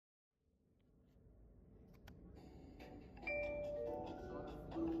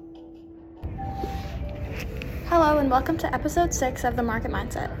Hello and welcome to episode 6 of The Market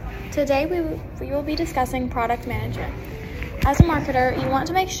Mindset. Today we will be discussing product management. As a marketer, you want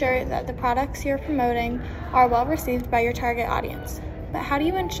to make sure that the products you're promoting are well received by your target audience. But how do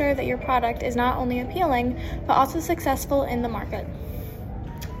you ensure that your product is not only appealing, but also successful in the market?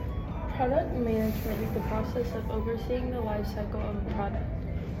 Product management is the process of overseeing the life cycle of a product.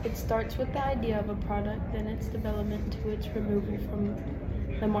 It starts with the idea of a product, then its development to its removal from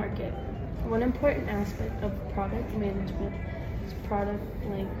the market. One important aspect of product management is product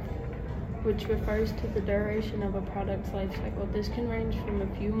length, which refers to the duration of a product's life cycle. This can range from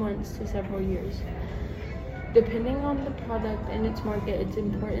a few months to several years. Depending on the product and its market, it's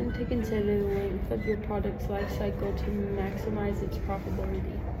important to consider the length of your product's life cycle to maximize its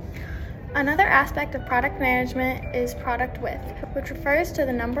profitability. Another aspect of product management is product width, which refers to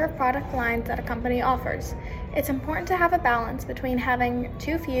the number of product lines that a company offers. It's important to have a balance between having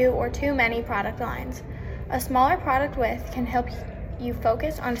too few or too many product lines. A smaller product width can help you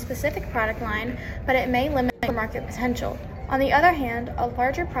focus on a specific product line, but it may limit your market potential. On the other hand, a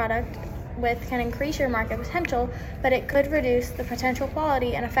larger product width can increase your market potential, but it could reduce the potential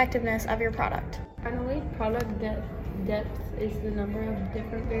quality and effectiveness of your product. Finally, product depth is the number of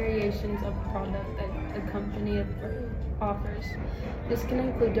different variations of product that a company offers. This can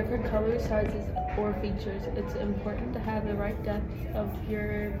include different colors, sizes, or features. It's important to have the right depth of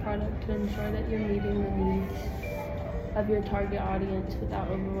your product to ensure that you're meeting the needs of your target audience without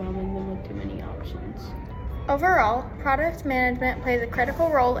overwhelming them with too many options. Overall, product management plays a critical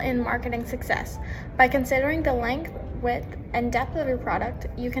role in marketing success. By considering the length, width, and depth of your product,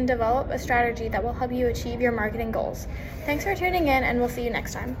 you can develop a strategy that will help you achieve your marketing goals. Thanks for tuning in, and we'll see you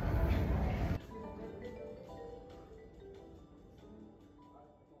next time.